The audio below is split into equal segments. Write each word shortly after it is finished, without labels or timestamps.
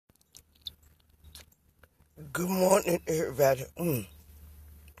Good morning, everybody.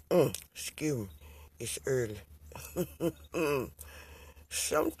 Excuse me. It's early.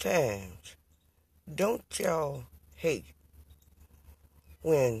 Sometimes, don't y'all hate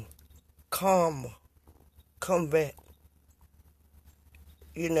when karma come back?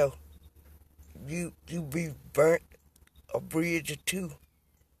 You know, you be burnt a bridge or two,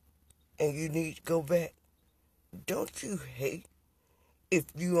 and you need to go back. Don't you hate if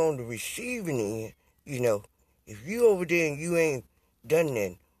you on the receiving end? You know, if you over there and you ain't done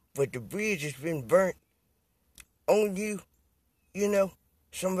nothing, but the bridge has been burnt on you. You know,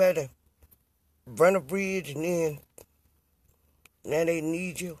 somebody burn a bridge and then now they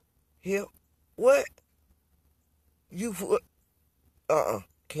need you here. What? You what?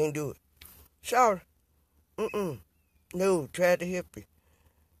 Can't do it. Sorry. No, try to help you.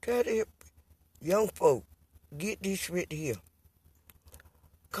 Try to help you. Young folk, get this right here.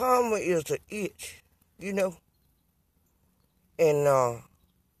 Karma is an itch, you know. And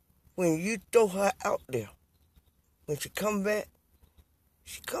when you throw her out there, when she come back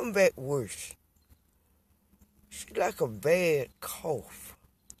worse. She like a bad cough.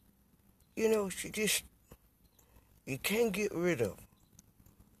 You know, you can't get rid of her.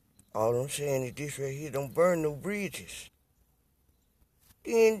 All I'm saying is this right here, don't burn no bridges.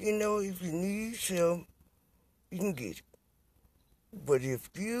 Then, you know, if you need some, you can get it. But if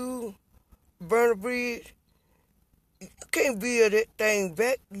you burn a bridge, you can't build that thing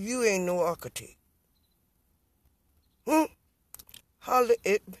back. You ain't no architect. Holler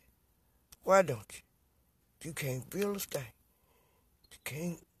at me. Why don't you? You can't build a thing. You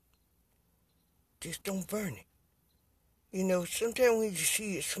can't. Just don't burn it. You know, sometimes when you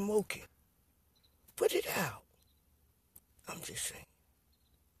see it smoking, put it out. I'm just saying.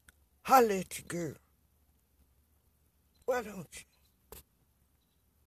 Holler at your girl. Why don't you?